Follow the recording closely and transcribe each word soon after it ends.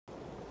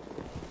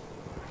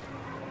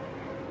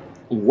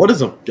What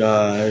is up,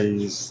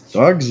 guys?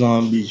 Dark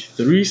Zombie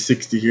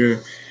 360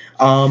 here.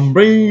 I'm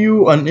bringing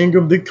you an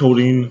Engram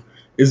decoding.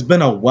 It's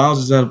been a while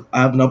since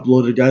I haven't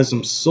uploaded, guys.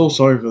 I'm so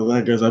sorry for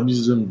that, guys. I've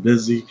just been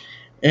busy,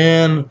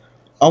 and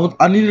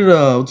I needed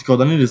what's it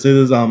called? I need to say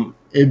this.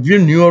 If you're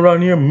new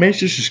around here, make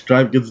sure you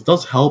subscribe because it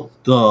does help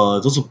it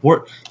does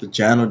support the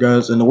channel,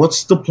 guys. And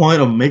what's the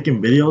point of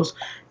making videos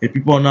if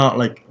people are not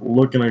like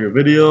looking at your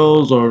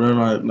videos or they're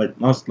not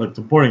not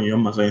supporting you?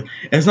 I'm not saying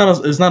it's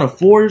not a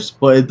force,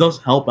 but it does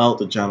help out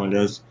the channel,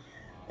 guys.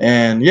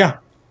 And yeah,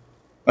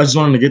 I just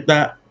wanted to get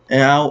that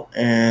out.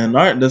 And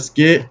all right, let's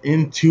get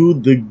into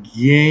the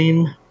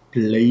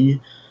gameplay,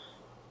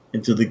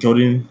 into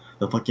decoding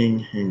the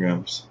fucking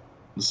engrams.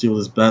 Let's see what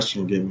this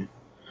bastard gave me.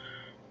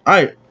 All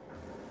right.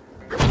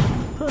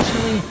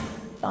 Personally,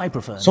 I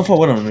prefer. So far,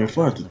 what I'm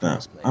before I did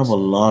that, I have a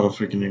lot of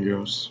freaking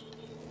engrams.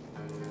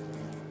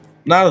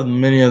 Not as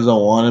many as I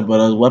wanted, but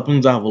as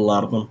weapons, I have a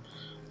lot of them.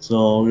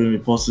 So we're gonna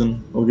be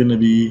posting. We're gonna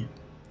be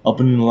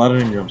opening a lot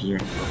of engrams here.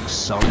 Looks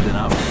solid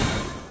enough.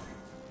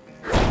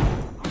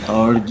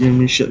 Already giving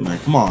me shit, man.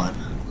 Come on.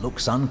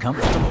 Looks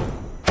uncomfortable.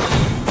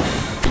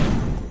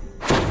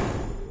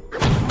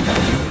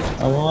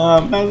 Come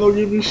on, man. Don't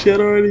give me shit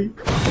already.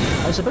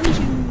 I suppose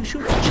you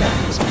should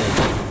check this place.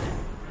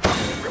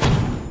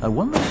 I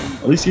wonder.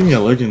 At least give me a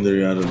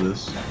legendary out of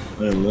this.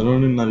 Like,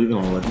 literally not even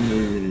a legendary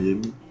you're gonna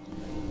give me.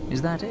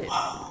 Is that it?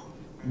 Wow.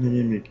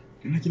 You're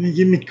not gonna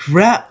give me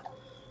crap.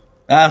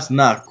 That's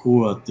not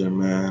cool out there,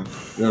 man.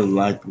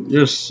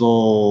 You're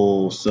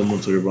so similar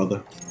to your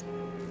brother.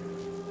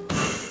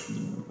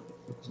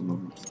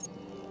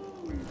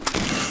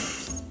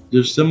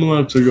 You're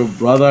similar to your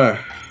brother.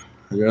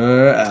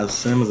 You're as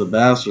same as a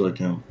bastard like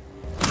him.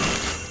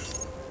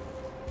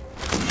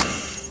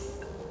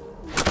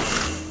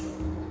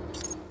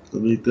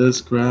 Delete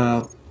this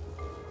crap.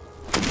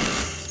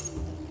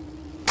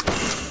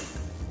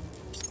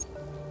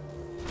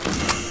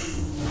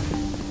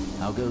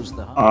 How goes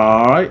the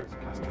Alright.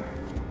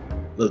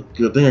 The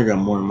good thing I got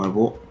more in my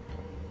vault.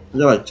 I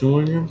got like 2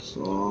 more here,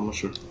 so I'm not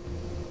sure.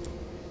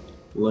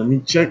 Let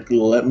me check.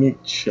 Yeah,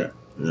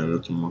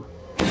 that's 2 more.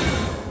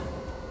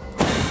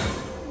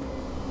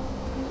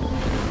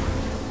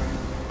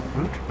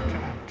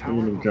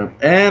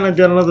 And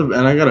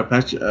I got a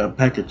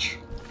package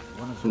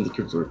from the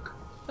cryptwork.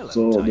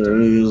 So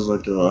there is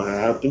like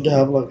I think I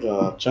have like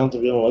a chance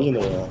to get a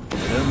legendary.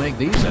 They don't make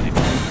these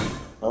anymore.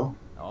 Oh,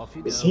 Off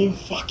you the go. same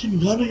fucking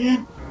gun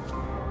again.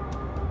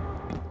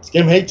 This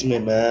game hates me,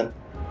 man.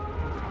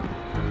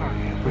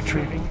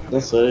 Retrieving.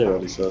 That's what it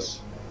already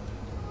says.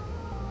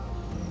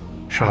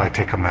 Shall I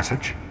take a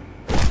message?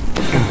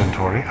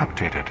 Inventory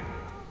updated.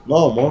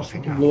 No, more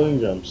fucking blue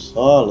engrams.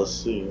 Oh, let's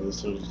see.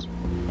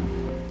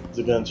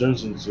 The gun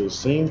turns into the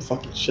same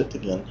fucking shit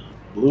again.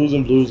 Blues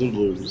and blues and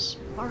blues.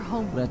 Our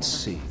home. Let's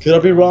see. Could I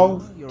be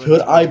wrong?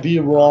 Could I be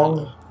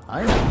wrong?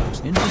 I know.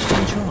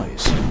 Interesting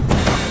choice.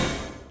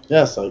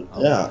 Yes,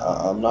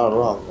 I'm not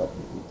wrong.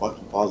 I'm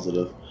fucking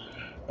positive.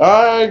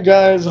 Alright,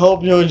 guys.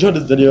 Hope you enjoyed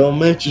this video.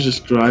 Make sure you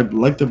subscribe,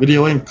 like the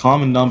video, and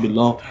comment down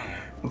below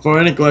for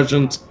any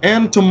questions.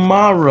 And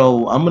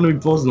tomorrow, I'm gonna be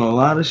posting a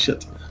lot of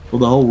shit for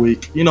the whole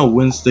week. You know,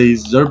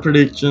 Wednesdays, their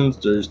predictions.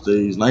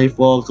 Thursdays,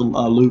 Nightfall,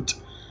 loot.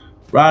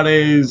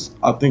 Fridays,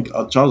 I think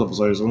Charles of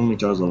Osiris. I'm gonna make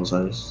Charles of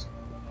Osiris.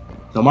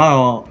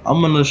 Tomorrow, I'm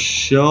gonna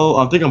show.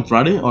 I think I'm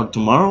Friday or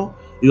tomorrow.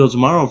 Either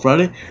tomorrow or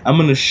Friday. I'm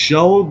gonna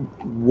show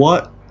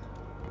what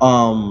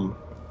kind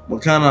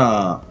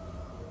of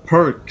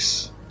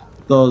perks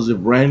those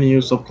brand new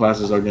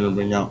subclasses are gonna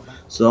bring out.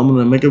 So I'm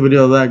gonna make a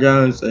video of that,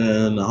 guys,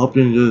 and I hope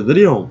you enjoy the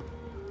video.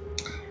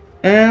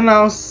 And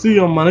I'll see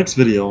you on my next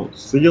video.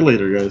 See you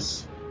later,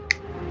 guys.